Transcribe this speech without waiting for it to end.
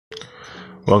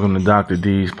Welcome to Dr.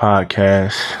 D's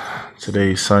podcast.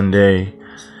 Today's Sunday,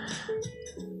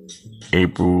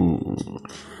 April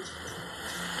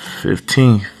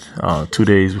 15th, 2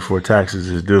 days before taxes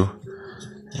is due.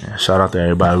 And shout out to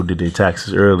everybody who did their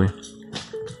taxes early.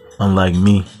 Unlike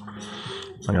me,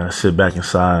 I gotta sit back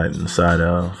inside if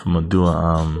I'm gonna do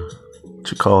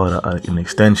an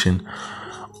extension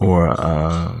or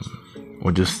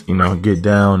just get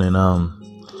down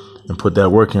and put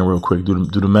that work in real quick. Do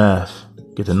the math,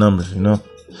 get the numbers.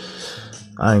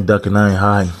 I ain't ducking, I ain't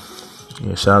hiding.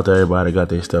 Yeah, shout out to everybody that got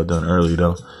their stuff done early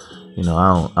though.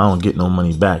 I don't get no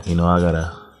money back. I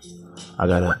gotta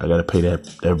pay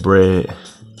that bread.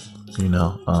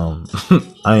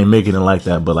 I ain't making it like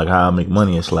that, but like how I make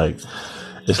money, it's like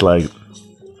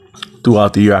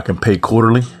throughout the year I can pay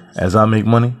quarterly as I make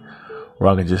money, or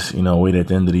I can just wait at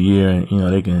the end of the year and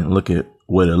they can look at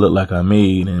what it looked like I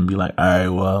made and be like, all right,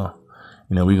 well,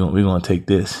 we're gonna take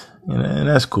this, and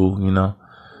that's cool.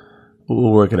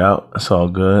 We'll work it out. It's all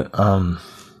good.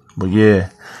 But yeah,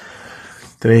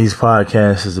 today's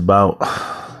podcast is about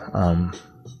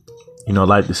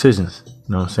life decisions. You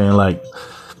know what I'm saying? Like,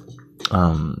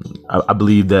 I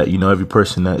believe that every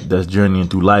person that's journeying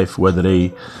through life, whether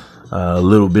they a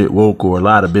little bit woke or a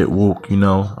lot of bit woke,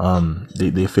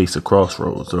 they face a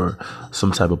crossroads or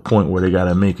some type of point where they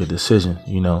gotta make a decision,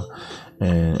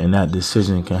 and that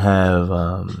decision can have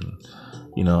a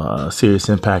serious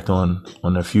impact on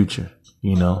their future.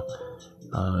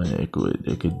 It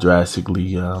could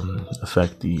drastically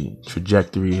affect the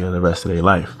trajectory of the rest of their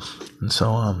life, and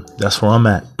so that's where I'm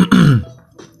at.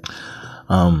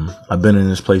 I've been in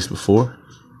this place before,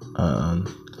 and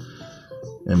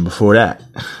before that,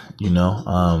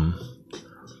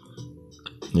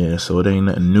 so it ain't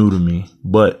nothing new to me,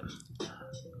 but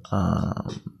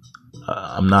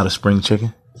I'm not a spring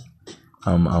chicken.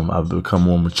 I've become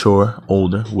more mature,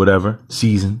 older, whatever,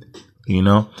 seasoned,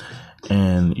 and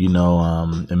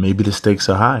maybe the stakes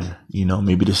are higher.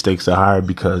 Maybe the stakes are higher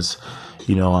because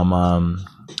I'm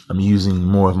using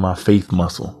more of my faith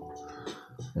muscle.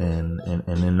 And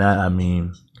in that, I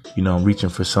mean, I'm reaching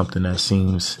for something that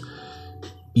seems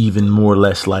even more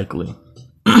less likely.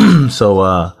 So,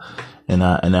 and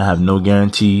I have no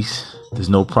guarantees. There's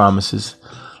no promises.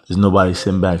 There's nobody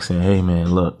sitting back saying, hey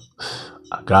man, look,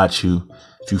 I got you.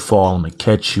 If you fall, I'm gonna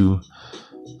catch you.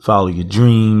 Follow your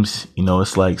dreams.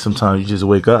 It's like sometimes you just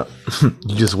wake up.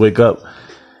 You just wake up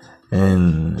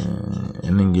and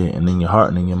then your heart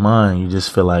and then your mind, you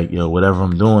just feel like, whatever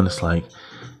I'm doing, it's like,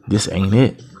 this ain't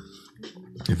it.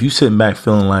 If you sitting back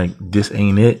feeling like this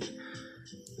ain't it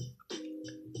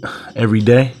every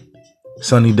day,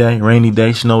 sunny day, rainy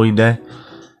day, snowy day,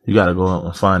 you gotta go out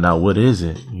and find out what is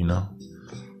it,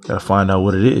 gotta find out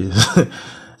what it is.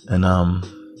 And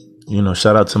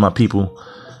shout out to my people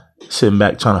sitting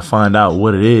back trying to find out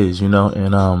what it is, and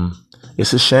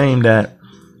it's a shame that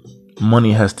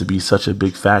money has to be such a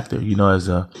big factor, as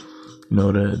a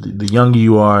the younger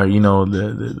you are,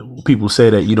 the people say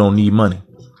that you don't need money.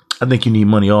 I think you need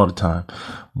money all the time,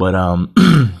 but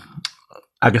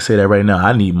I can say that right now.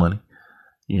 I need money,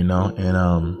 and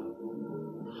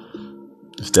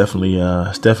it's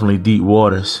definitely deep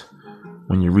waters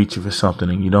when you're reaching for something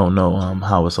and you don't know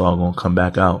how it's all gonna come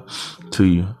back out to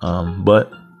you. But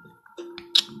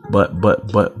I'd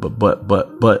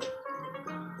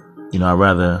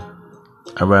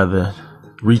rather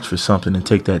reach for something and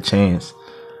take that chance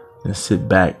and sit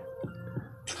back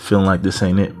feeling like this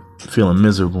ain't it, feeling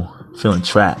miserable, feeling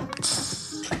trapped.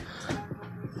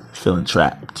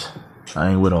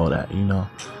 I ain't with all that,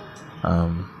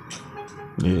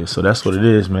 yeah, so that's what it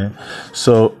is, man.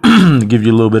 So to give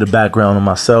you a little bit of background on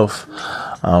myself,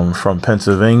 I'm from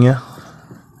Pennsylvania,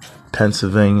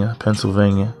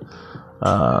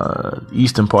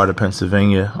 eastern part of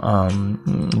Pennsylvania,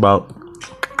 about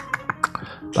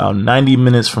 90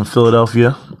 minutes from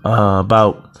Philadelphia,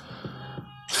 about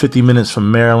 50 minutes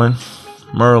from Maryland,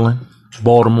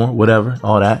 Baltimore, whatever,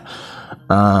 all that.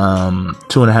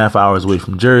 2.5 hours away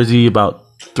from Jersey, about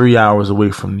 3 hours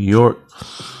away from New York.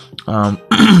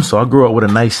 So I grew up with a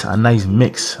nice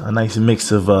mix of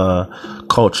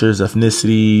cultures,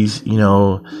 ethnicities,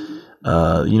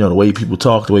 the way people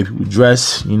talk, the way people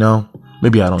dress,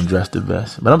 Maybe I don't dress the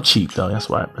best, but I'm cheap though. That's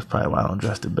probably why I don't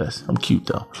dress the best. I'm cute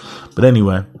though. But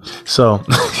anyway, so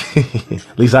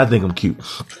at least I think I'm cute.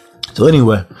 So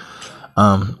anyway,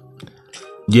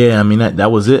 yeah, I mean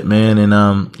that was it, man. And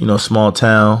small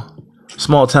town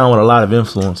with a lot of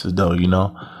influences though,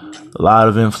 a lot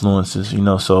of influences,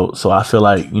 so I feel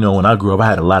like, when I grew up, I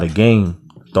had a lot of game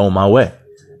thrown my way.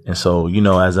 And so,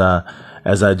 as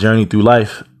I journey through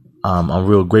life, I'm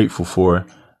real grateful for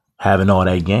having all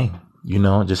that game. you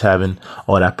know, just having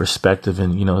all that perspective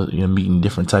and, meeting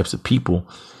different types of people.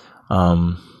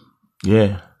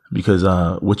 Yeah, because,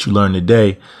 what you learn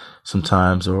today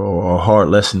sometimes, or a hard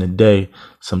lesson today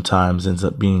sometimes ends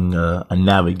up being a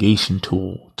navigation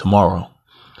tool tomorrow.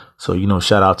 So,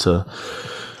 shout out to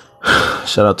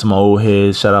my old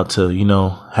heads. Shout out to,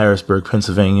 Harrisburg,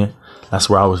 Pennsylvania. That's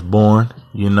where I was born,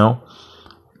 Yeah,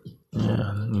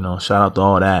 shout out to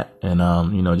all that. And,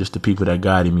 just the people that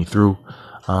guided me through,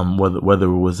 whether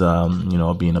it was,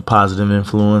 being a positive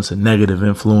influence, a negative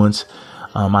influence.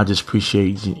 I just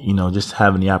appreciate, just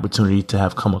having the opportunity to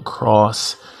have come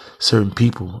across certain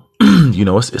people.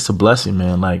 It's a blessing,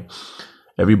 man. Like,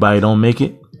 everybody don't make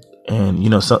it.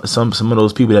 And, some of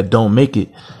those people that don't make it,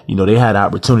 they had the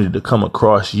opportunity to come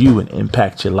across you and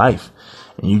impact your life.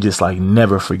 And you just like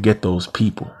never forget those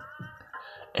people.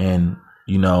 And,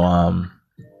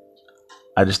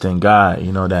 I just thank God,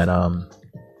 that, I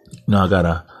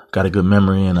got a good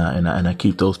memory, and I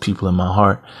keep those people in my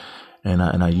heart, and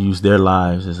I use their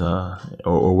lives as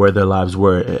or where their lives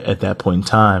were at that point in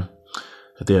time,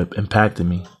 that they impacted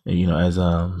me, as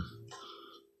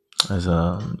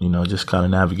just kind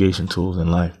of navigation tools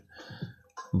in life.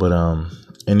 But,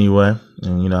 anyway,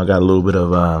 and, I got a little bit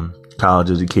of, college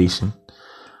education.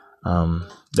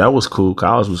 That was cool.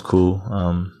 College was cool.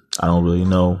 I don't really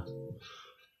know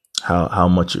how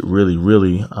much it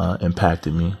really,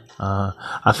 impacted me.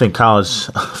 I think college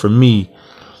for me,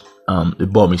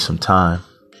 it bought me some time.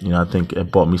 I think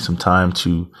it bought me some time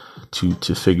to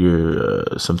figure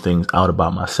some things out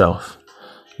about myself.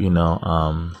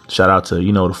 Shout out to, the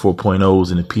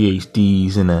 4.0s and the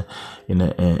PhDs and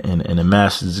the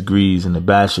master's degrees and the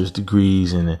bachelor's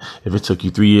degrees. And if it took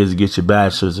you 3 years to get your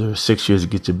bachelor's, or 6 years to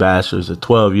get your bachelor's, or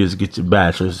 12 years to get your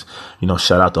bachelor's,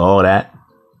 shout out to all that,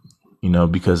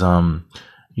 because,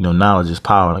 knowledge is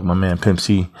power. Like my man Pimp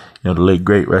C, the late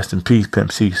great, rest in peace,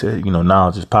 Pimp C said,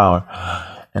 knowledge is power.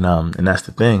 And that's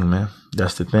the thing, man.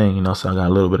 That's the thing, so I got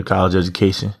a little bit of college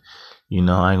education. I ain't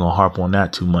gonna harp on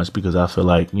that too much, because I feel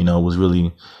like, it was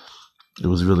really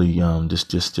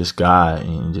just God,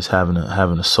 and just having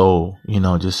a soul,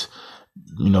 just,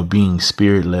 being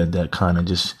spirit led, that kind of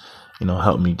just,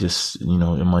 helped me just,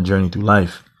 in my journey through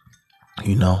life,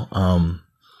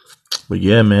 but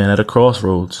yeah, man, at a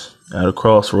crossroads,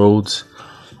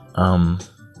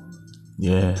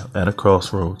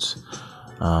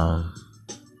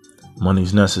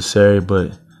 money's necessary,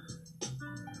 but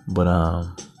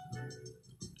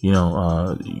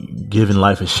giving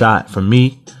life a shot for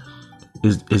me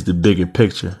is the bigger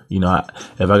picture.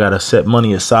 If I gotta set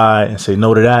money aside and say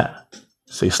no to that,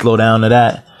 say slow down to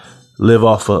that, live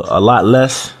off a lot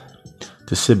less,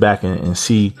 to sit back and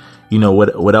see,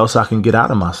 what else I can get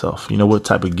out of myself. What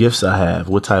type of gifts I have,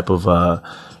 what type of,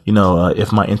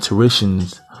 if my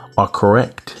intuitions are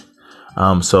correct.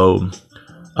 In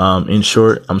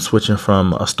short, I'm switching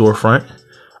from a storefront,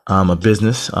 a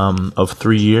business, of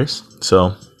 3 years.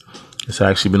 So it's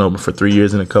actually been open for 3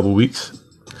 years and a couple weeks.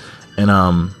 And,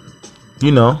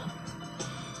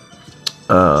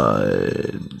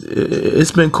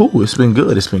 it's been cool. It's been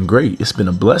good. It's been great. It's been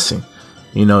a blessing.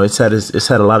 It's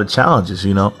had a lot of challenges,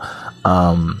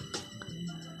 but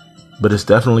it's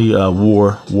definitely,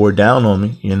 wore down on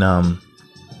me, and,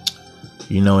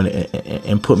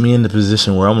 and put me in the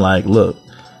position where I'm like, look,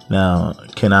 now,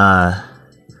 can I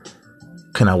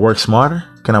work smarter?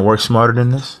 Can I work smarter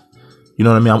than this? You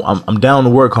know what I mean? I'm down to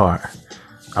work hard.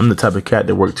 I'm the type of cat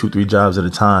that work 2-3 jobs at a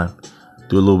time.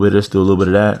 Do a little bit of this, do a little bit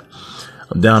of that.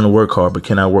 I'm down to work hard, but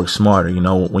can I work smarter?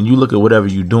 When you look at whatever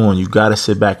you're doing, you got to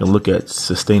sit back and look at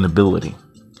sustainability.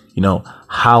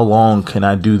 How long can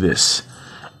I do this?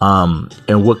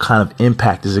 And what kind of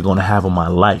impact is it going to have on my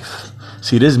life?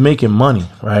 See, this making money,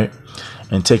 right?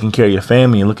 And taking care of your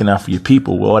family and looking out for your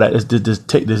people. Well,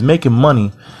 there's making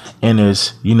money, and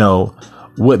there's,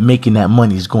 what making that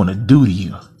money is going to do to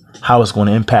you. How it's going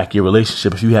to impact your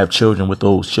relationship. If you have children, with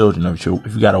those children, or if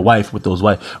you got a wife, with those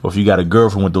wife, or if you got a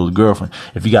girlfriend, with those girlfriend,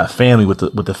 if you got family, with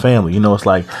the family, it's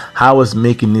like, how is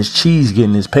making this cheese,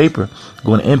 getting this paper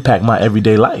going to impact my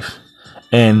everyday life?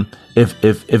 And if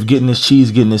getting this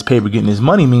cheese, getting this paper, getting this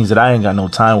money means that I ain't got no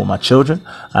time with my children,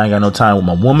 I ain't got no time with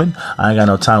my woman, I ain't got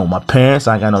no time with my parents,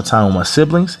 I ain't got no time with my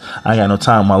siblings, I ain't got no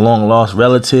time with my long lost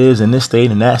relatives in this state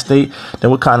and that state, then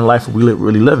what kind of life are we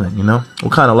really living?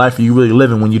 What kind of life are you really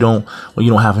living when you don't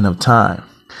have enough time?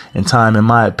 And time, in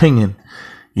my opinion,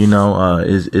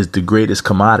 is the greatest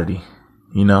commodity.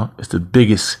 It's the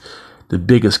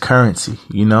biggest currency.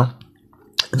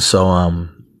 And so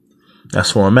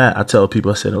that's where I'm at. I tell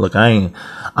people, I said, look, I ain't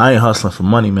hustling for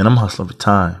money, man. I'm hustling for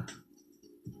time,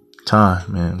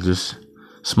 man. Just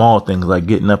small things like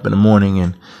getting up in the morning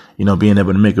and, being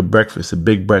able to make a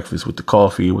big breakfast with the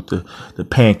coffee, with the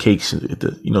pancakes,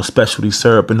 the, specialty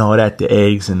syrup and all that, the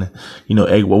eggs and,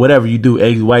 egg, whatever you do,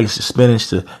 egg whites, the spinach,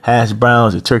 the hash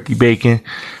browns, the turkey bacon,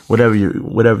 whatever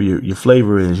your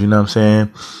flavor is, you know what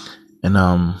I'm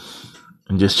saying?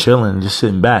 And just chilling, just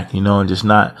sitting back, and just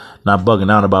not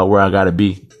bugging out about where I got to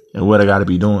be and what I got to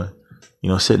be doing,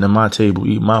 sitting at my table,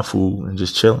 eating my food and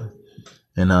just chilling.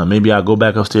 And maybe I'll go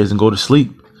back upstairs and go to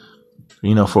sleep,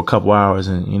 for a couple hours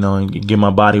and, and give my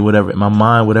body whatever, my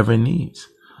mind, whatever it needs.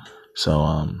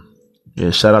 So,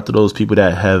 shout out to those people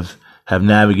that have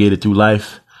navigated through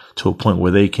life to a point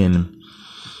where they can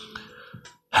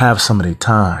have some of their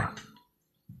time.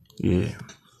 Yeah.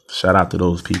 Shout out to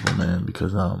those people, man,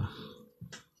 because,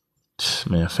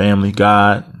 man, family,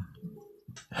 God,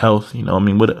 health, what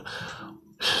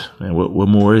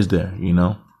more is there,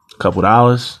 a couple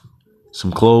dollars,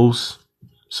 some clothes,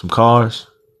 some cars,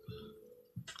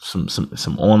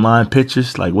 some online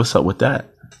pictures. Like, what's up with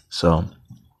that? So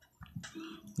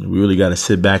we really got to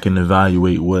sit back and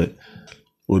evaluate what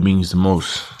means the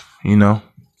most,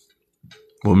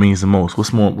 what means the most,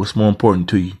 what's more important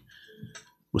to you,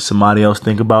 what somebody else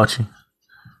think about you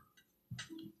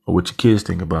or what your kids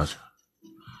think about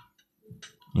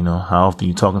you. How often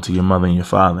you talking to your mother and your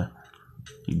father,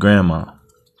 your grandma,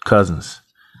 cousins,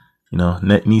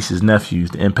 nieces,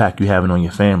 nephews, the impact you having on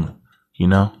your family,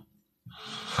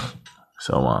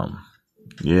 So,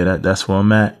 that's where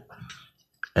I'm at.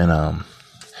 And,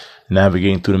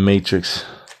 navigating through the matrix.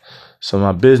 So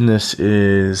my business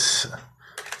is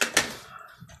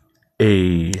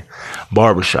a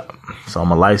barbershop. So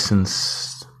I'm a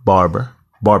licensed barber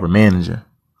manager.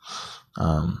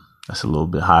 That's a little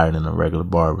bit higher than a regular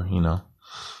barber,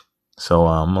 So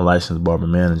I'm a licensed barber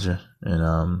manager,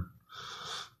 and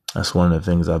that's one of the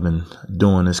things I've been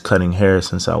doing is cutting hair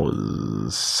since I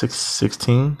was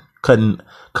 16. Cutting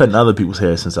other people's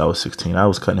hair since I was 16. I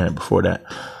was cutting hair before that.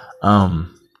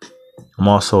 I'm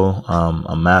also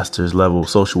a master's level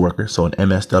social worker, so an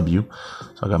MSW.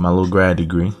 So I got my little grad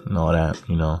degree and all that,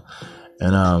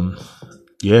 And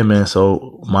yeah, man.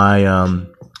 So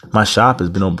my shop has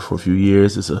been open for a few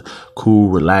years. It's a cool,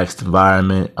 relaxed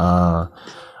environment.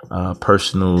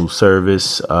 Personal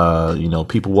service,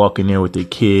 people walk in there with their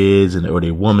kids or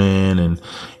their woman and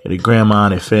their grandma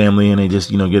and their family, and they just,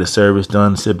 get a service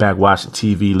done, sit back, watch the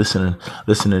TV, listen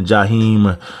to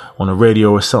Jaheim on the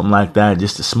radio or something like that,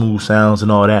 just the smooth sounds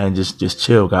and all that, and just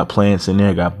chill. Got plants in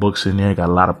there, got books in there, got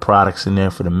a lot of products in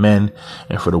there for the men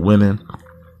and for the women,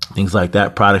 things like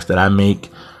that, products that I make,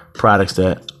 products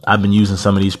that I've been using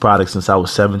some of these products since I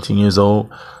was 17 years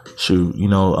old. Shoot,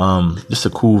 just a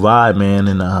cool vibe, man.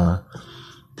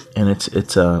 And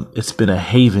it's been a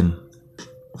haven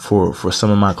for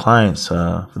some of my clients,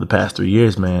 for the past 3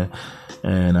 years, man.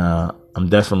 And, I'm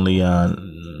definitely,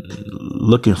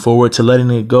 looking forward to letting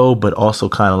it go, but also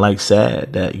kind of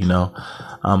sad that,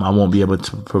 I won't be able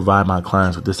to provide my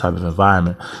clients with this type of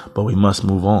environment, but we must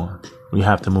move on. We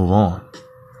have to move on.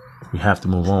 We have to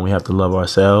move on. We have to love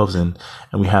ourselves and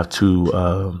we have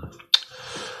to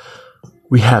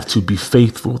be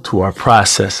faithful to our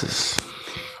processes.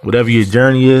 Whatever your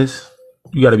journey is,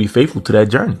 you got to be faithful to that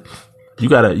journey. You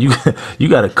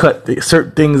gotta cut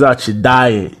certain things out your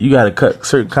diet. You gotta cut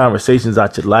certain conversations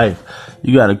out your life.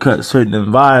 You gotta cut certain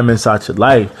environments out your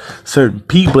life, certain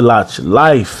people out your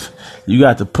life. You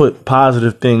got to put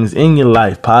positive things in your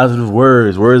life, positive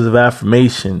words of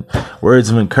affirmation, words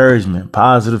of encouragement,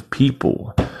 positive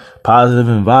people, positive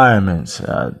environments,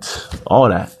 all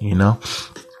that,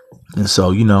 And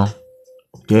so,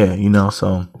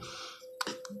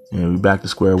 we back to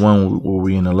square one where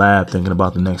we in the lab thinking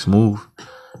about the next move.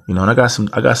 And I got some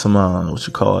some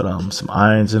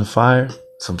irons in the fire,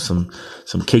 some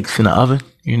cakes in the oven,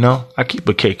 I keep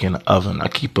a cake in the oven. I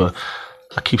keep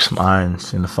some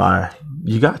irons in the fire.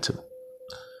 You got to.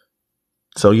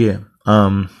 So yeah,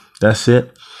 that's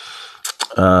it.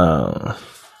 I'm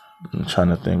trying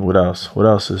to think what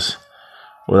else is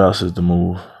the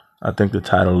move. I think the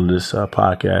title of this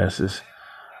podcast is,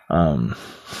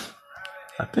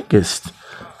 I think it's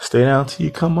Stay Down Till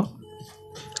You Come Up.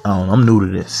 I don't know. I'm new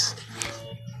to this.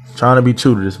 Trying to be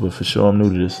true to this, but for sure I'm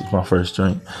new to this. It's my first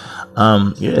drink.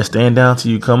 Staying down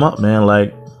till you come up, man.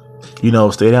 Like,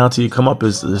 stay down till you come up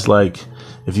is like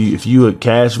if you a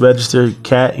cash register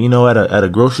cat, at a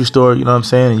grocery store, you know what I'm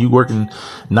saying, and you working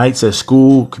nights at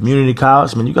school, community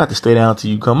college, man, you got to stay down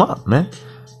till you come up, man.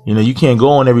 You can't go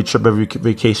on every trip, every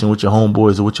vacation with your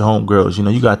homeboys or with your homegirls.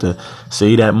 You got to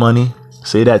save that money,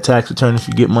 save that tax return if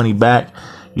you get money back.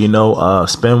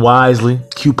 Spend wisely,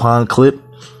 coupon clip,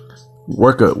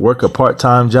 work a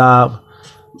part-time job,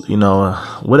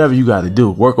 whatever you got to do,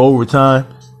 work overtime,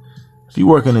 If you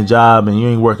working a job and you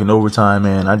ain't working overtime,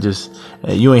 man,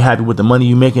 you ain't happy with the money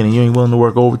you making and you ain't willing to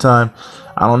work overtime,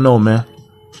 I don't know, man.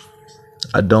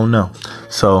 I don't know.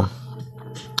 So,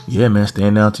 yeah, man,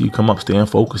 stand down till you come up. Staying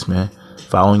focused, man.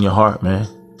 Following your heart, man.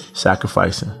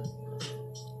 Sacrificing.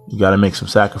 You got to make some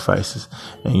sacrifices.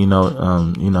 And,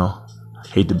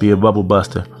 hate to be a bubble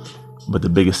buster, but the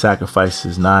biggest sacrifice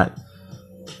is not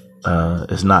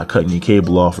cutting your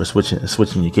cable off or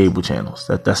switching your cable channels.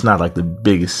 That's not like the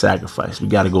biggest sacrifice. We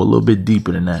got to go a little bit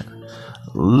deeper than that.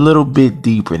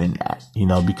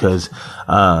 Because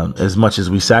as much as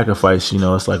we sacrifice,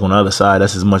 it's like on the other side,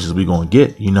 that's as much as we gonna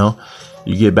get. You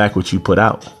get back what you put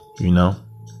out. Yeah,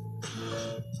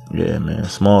 man.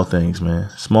 Small things, man.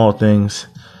 Small things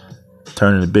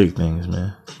turn into big things,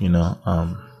 man.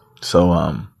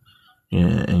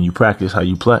 And you practice how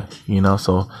you play.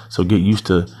 So get used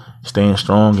to staying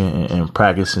strong and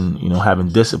practicing. Having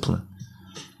discipline.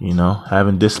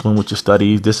 Having discipline with your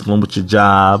studies, discipline with your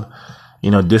job.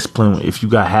 Discipline. If you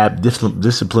have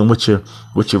discipline with your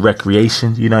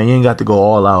recreation, you ain't got to go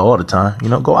all out all the time.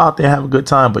 Go out there, have a good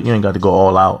time, but you ain't got to go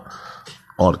all out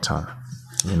all the time.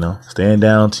 Staying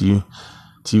down till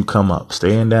you come up.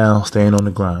 Staying down, staying on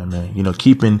the grind, man.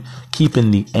 Keeping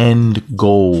the end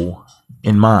goal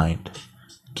in mind.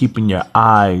 Keeping your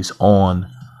eyes on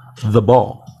the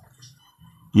ball.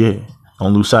 Yeah,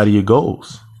 don't lose sight of your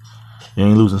goals. You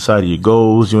ain't losing sight of your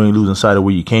goals. You ain't losing sight of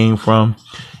where you came from.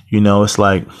 It's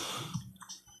like,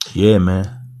 yeah, man,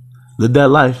 live that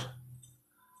life,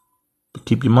 but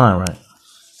keep your mind right.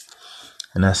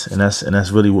 And that's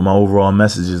really what my overall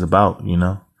message is about,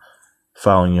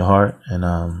 following your heart and,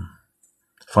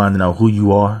 finding out who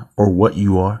you are or what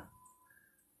you are.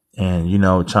 And,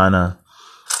 trying to,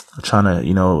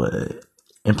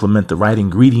 implement the right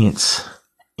ingredients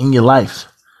in your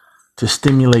life to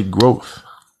stimulate growth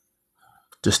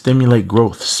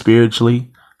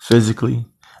spiritually, physically,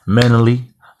 mentally,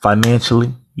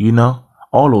 financially,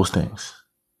 all those things.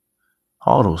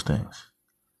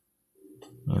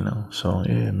 So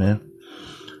yeah, man.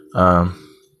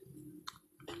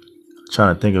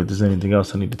 Trying to think if there's anything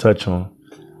else I need to touch on.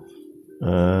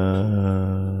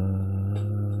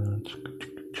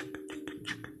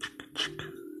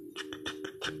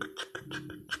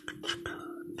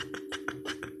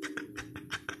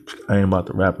 I ain't about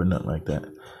to rap or nothing like that.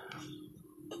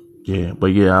 Yeah, but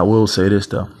yeah, I will say this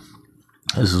though.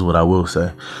 This is what I will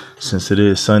say. Since it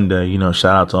is Sunday,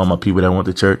 shout out to all my people that went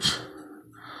to church.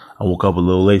 I woke up a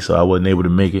little late, so I wasn't able to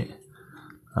make it.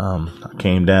 I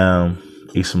came down,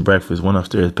 ate some breakfast, went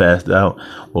upstairs, passed out,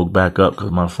 woke back up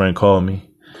because my friend called me.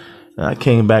 And I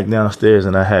came back downstairs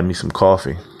and I had me some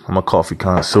coffee. I'm a coffee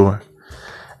connoisseur.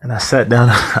 And I sat down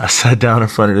in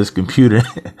front of this computer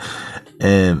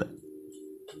and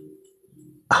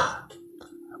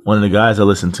one of the guys I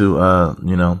listen to,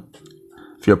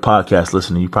 if you're a podcast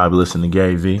listener, you probably listen to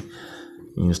Gary Vee.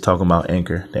 He was talking about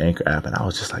Anchor, the Anchor app. And I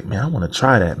was just like, man, I want to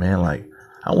try that, man. Like,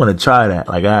 I want to try that.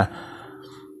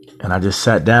 And I just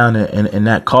sat down and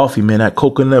that coffee, man, that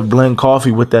coconut blend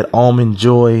coffee with that Almond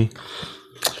Joy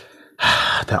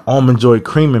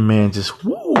creamer, man, just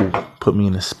put me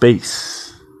in a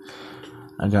space.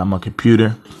 I got my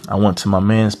computer. I went to my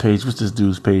man's page. What's this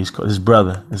dude's page called? His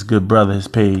good brother, his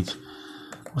page.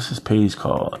 What's his page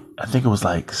called? I think it was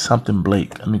like something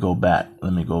Blake. Let me go back.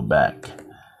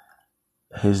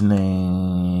 His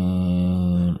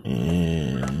name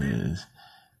is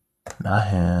not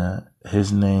him.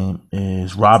 His name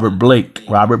is Robert Blake.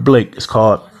 It's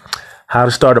called How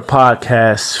to Start a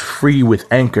Podcast Free with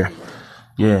Anchor.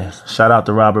 Yeah, shout out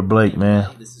to Robert Blake, man.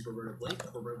 This is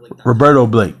Roberto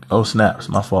Blake. Oh, snaps,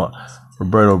 my fault.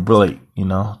 Roberto Blake,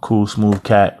 cool, smooth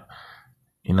cat.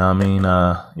 You know what I mean?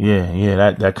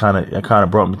 That kind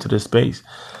of brought me to this space.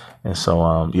 And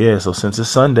so, so since it's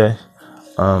Sunday,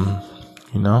 shout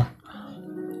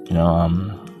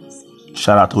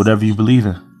out to whatever you believe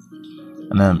in.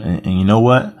 And you know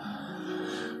what?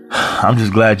 I'm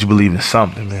just glad you believe in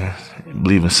something, man. You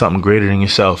believe in something greater than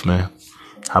yourself, man.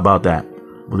 How about that?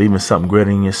 Believe in something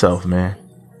greater than yourself, man.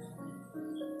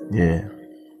 Yeah.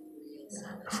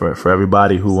 For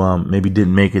everybody who maybe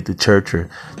didn't make it to church or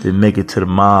didn't make it to the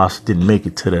mosque, didn't make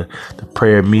it to the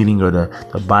prayer meeting or the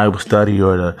Bible study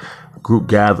or the group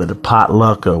gather, the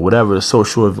potluck or whatever the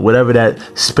social, whatever that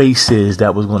space is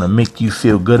that was going to make you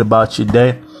feel good about your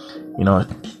day.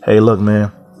 Hey, look,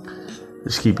 man,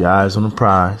 just keep your eyes on the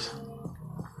prize.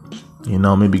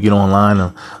 Maybe get online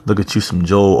and look at you some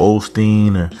Joel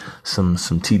Osteen or some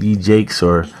TD Jakes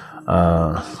or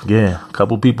a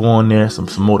couple people on there, some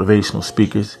motivational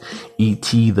speakers.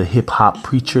 E.T. the hip hop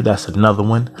preacher, that's another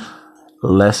one.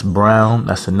 Les Brown,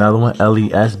 that's another one.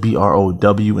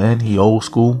 LESBROWN. He old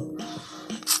school.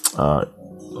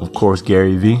 Of course,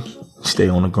 Gary V. Stay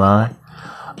on the grind.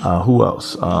 Who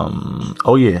else?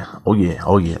 Oh yeah.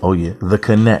 The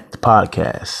Connect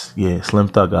podcast. Yeah, Slim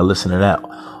Thug. I listen to that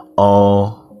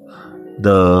all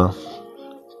the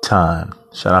time.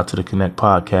 Shout out to the Connect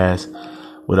podcast.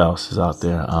 What else is out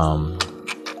there?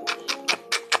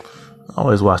 I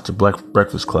always watch the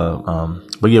Breakfast Club.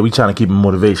 But yeah, we trying to keep it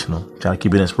motivational, trying to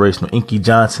keep it inspirational. Inky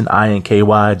Johnson,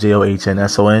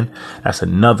 INKYJOHNSON. That's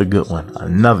another good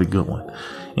one.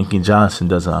 Inky Johnson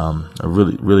does a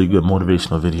really, really good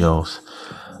motivational videos.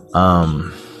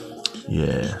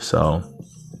 Yeah, so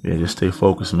yeah, just stay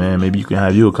focused, man. Maybe you can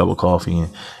have you a cup of coffee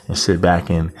and sit back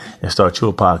and start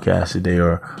your podcast today,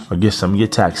 or get some of your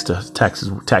tax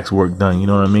work done. You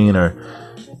know what I mean? Or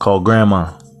call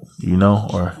grandma,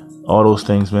 or all those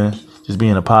things, man. Just be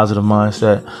in a positive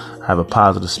mindset, have a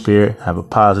positive spirit, have a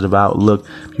positive outlook.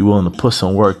 Be willing to put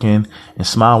some work in and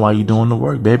smile while you're doing the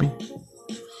work, baby.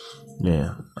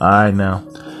 Yeah. All right, now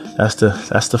that's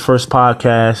the first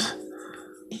podcast.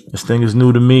 This thing is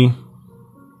new to me.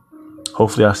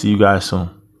 Hopefully I'll see you guys soon.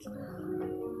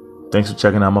 Thanks for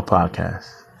checking out my podcast.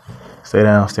 Stay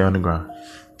down, stay on the grind.